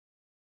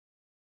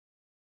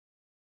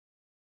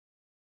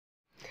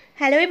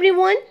Hello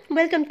everyone,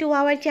 welcome to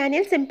our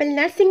channel Simple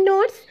Nursing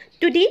Notes.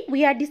 Today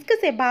we are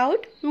discussing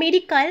about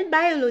medical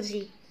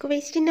biology.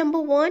 Question number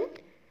 1.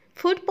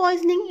 Food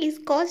poisoning is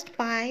caused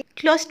by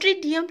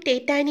Clostridium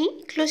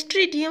tetani,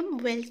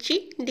 Clostridium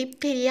welchi,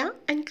 diphtheria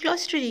and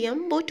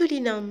Clostridium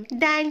botulinum.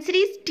 The answer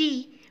is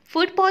D.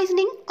 Food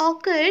poisoning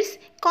occurs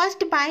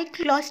caused by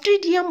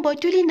Clostridium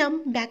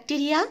botulinum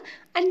bacteria,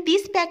 and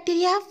this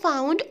bacteria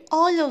found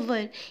all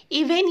over,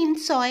 even in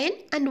soil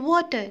and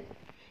water.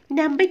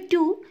 Number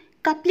 2.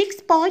 Cuplic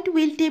spot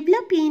will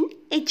develop in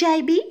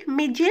HIV,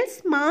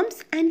 measles,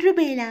 mumps and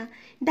rubella.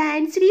 The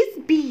answer is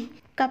B.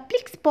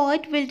 Cuplic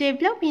spot will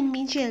develop in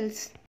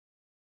measles.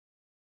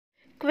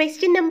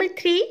 Question number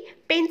 3.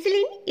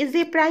 Penicillin is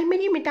a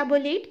primary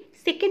metabolite,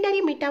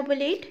 secondary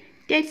metabolite,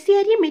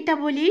 tertiary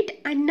metabolite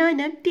and none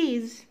of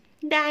these.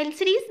 The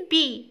answer is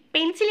B.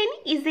 Penicillin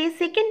is a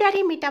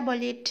secondary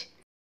metabolite.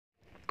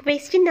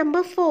 Question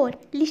number 4.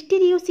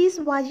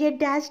 Listeriosis was a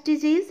dash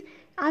disease.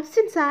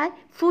 Options are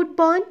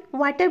foodborne,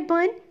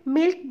 waterborne,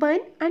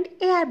 milkborne and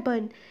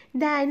airborne.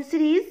 The answer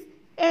is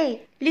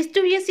A.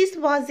 Listeriosis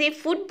was a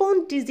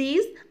foodborne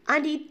disease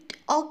and it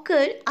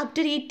occurred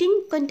after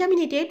eating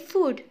contaminated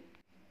food.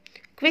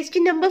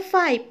 Question number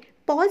 5.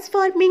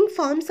 Pause-forming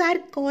forms are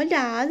called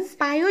as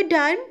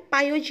pyoderm,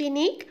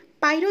 pyogenic,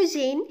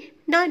 pyrogen,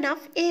 none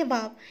of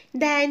above.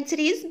 The answer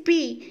is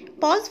B.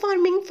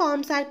 Pause-forming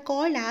forms are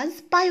called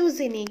as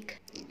pyogenic.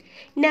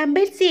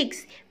 Number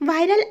 6.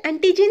 Viral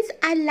antigens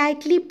are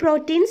likely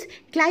proteins,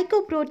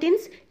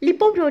 glycoproteins,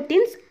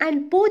 lipoproteins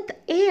and both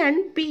A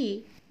and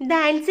B. The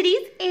answer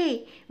is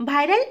A.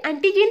 Viral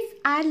antigens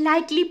are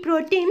likely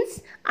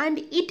proteins and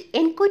it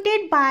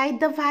encoded by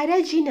the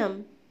viral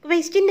genome.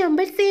 Question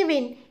number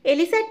 7.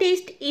 ELISA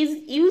test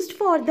is used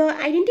for the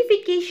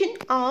identification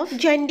of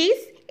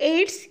jaundice,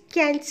 AIDS,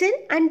 cancer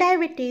and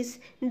diabetes.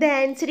 The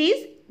answer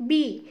is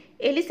B.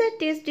 ELISA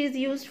test is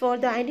used for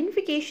the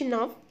identification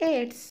of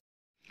AIDS.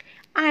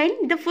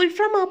 And the full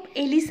form of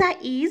ELISA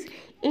is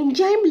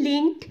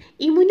Enzyme-Linked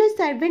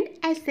Immunosorbent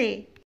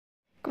Assay.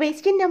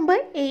 Question number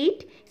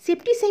 8.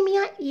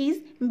 Septicemia is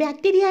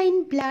bacteria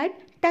in blood,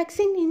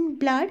 toxin in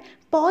blood,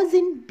 pus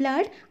in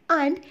blood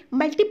and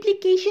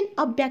multiplication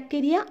of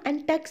bacteria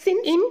and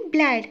toxin in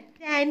blood.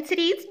 The answer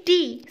is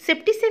D.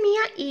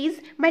 Septicemia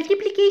is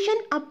multiplication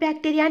of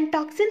bacteria and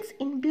toxins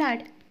in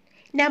blood.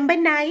 Number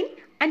 9.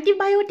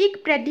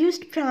 Antibiotic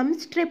produced from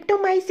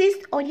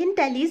Streptomyces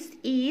orientalis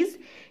is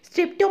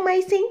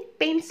streptomycin,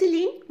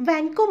 penicillin,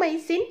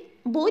 vancomycin,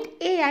 both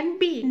A and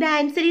B. The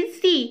answer is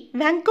C.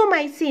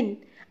 Vancomycin.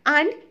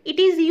 And it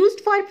is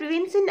used for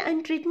prevention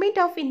and treatment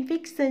of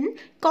infection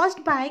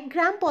caused by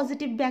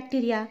gram-positive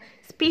bacteria,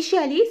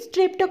 especially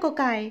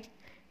streptococci.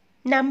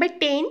 Number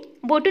 10.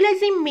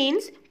 Botulism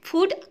means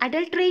food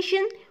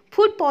adulteration,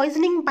 food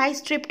poisoning by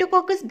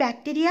streptococcus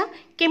bacteria,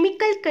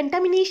 chemical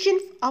contamination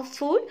of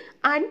food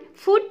and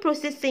food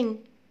processing.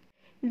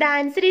 The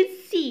answer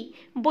is C.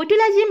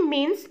 Botulism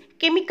means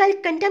chemical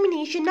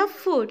contamination of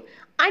food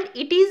and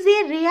it is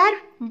a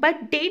rare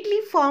but deadly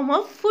form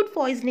of food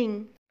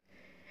poisoning.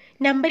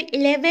 Number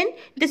 11.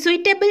 The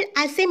suitable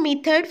assay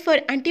method for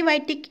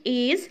antibiotic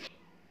is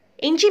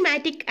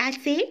enzymatic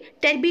assay,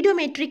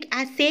 turbidometric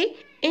assay,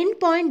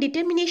 endpoint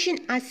determination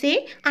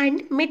assay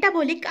and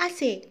metabolic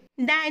assay.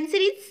 The answer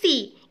is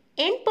C.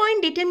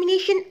 Endpoint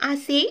determination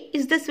assay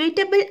is the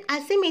suitable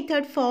assay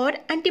method for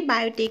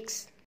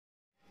antibiotics.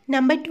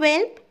 Number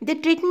 12. The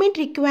treatment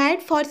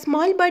required for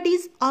small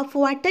bodies of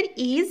water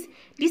is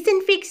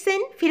disinfection,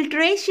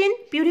 filtration,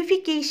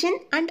 purification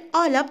and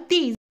all of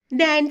these.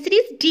 The answer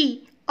is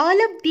D. All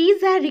of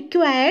these are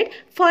required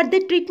for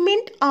the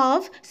treatment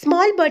of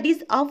small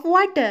bodies of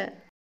water.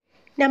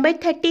 Number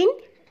 13.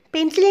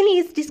 Penicillin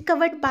is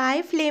discovered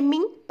by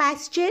Fleming,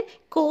 Pasteur,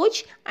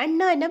 Koch and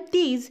none of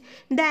these.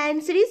 The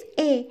answer is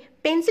A.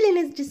 Penicillin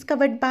is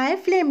discovered by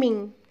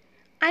Fleming.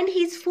 And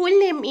his full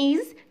name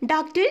is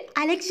Dr.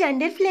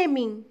 Alexander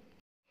Fleming.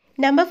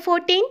 Number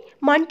 14.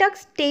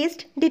 Montauk's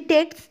test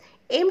detects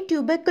M.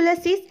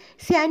 tuberculosis,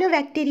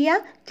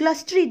 cyanobacteria,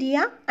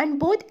 Clostridia and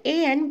both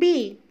A and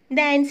B.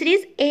 The answer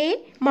is A.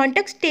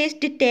 Montauk's test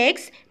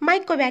detects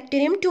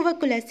Mycobacterium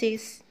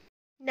tuberculosis.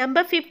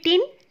 Number 15.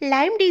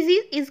 Lyme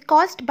disease is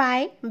caused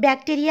by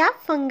bacteria,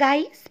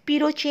 fungi,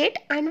 spirochete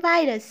and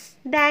virus.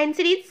 The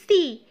answer is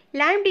C.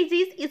 Lyme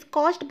disease is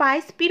caused by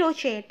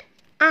spirochete.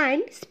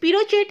 And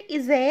spirochete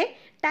is a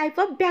type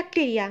of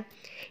bacteria.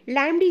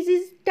 Lyme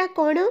disease ta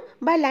kono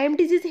ba Lyme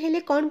disease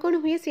hele kon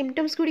huye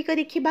symptoms gudika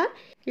dekhiba.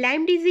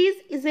 Lyme disease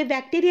is a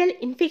bacterial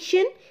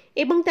infection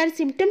ebong tar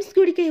symptoms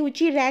gudika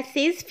heuchi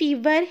rashes,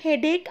 fever,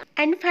 headache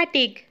and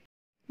fatigue.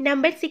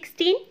 Number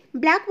 16.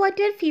 Black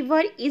water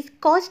fever is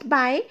caused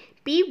by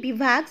P.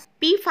 vivax,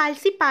 P.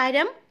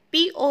 falciparum,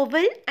 P.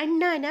 oval and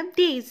none of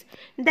these.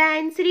 The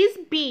answer is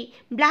B.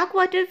 Black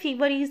water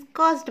fever is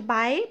caused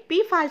by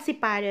P.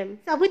 falciparum.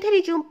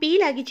 Sabuthare jo P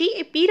lagichi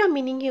e P ro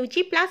meaning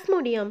heuchi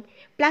plasmodium.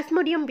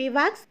 Plasmodium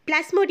vivax,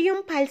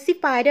 Plasmodium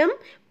falciparum,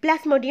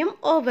 Plasmodium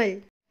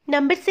oval.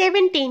 Number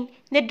 17.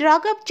 The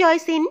drug of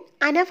choice in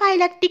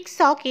anaphylactic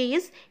shock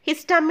is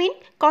histamine,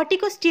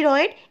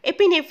 corticosteroid,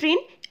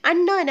 epinephrine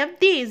and none of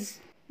these?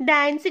 The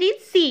answer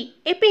is C.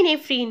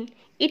 Epinephrine.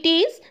 It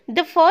is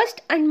the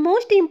first and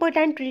most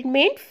important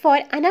treatment for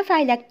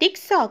anaphylactic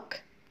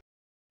shock.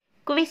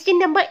 Question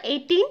number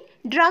 18.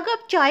 Drug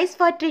of choice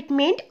for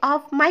treatment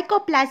of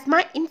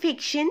mycoplasma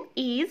infection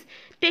is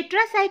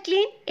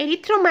tetracycline,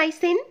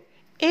 erythromycin,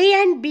 A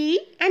and B,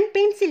 and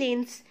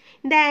penicillins.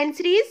 The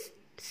answer is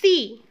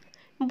C.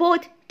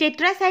 Both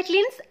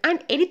tetracyclines and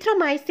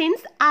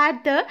erythromycins are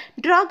the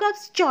drug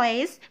of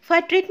choice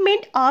for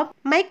treatment of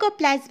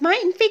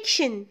mycoplasma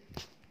infection.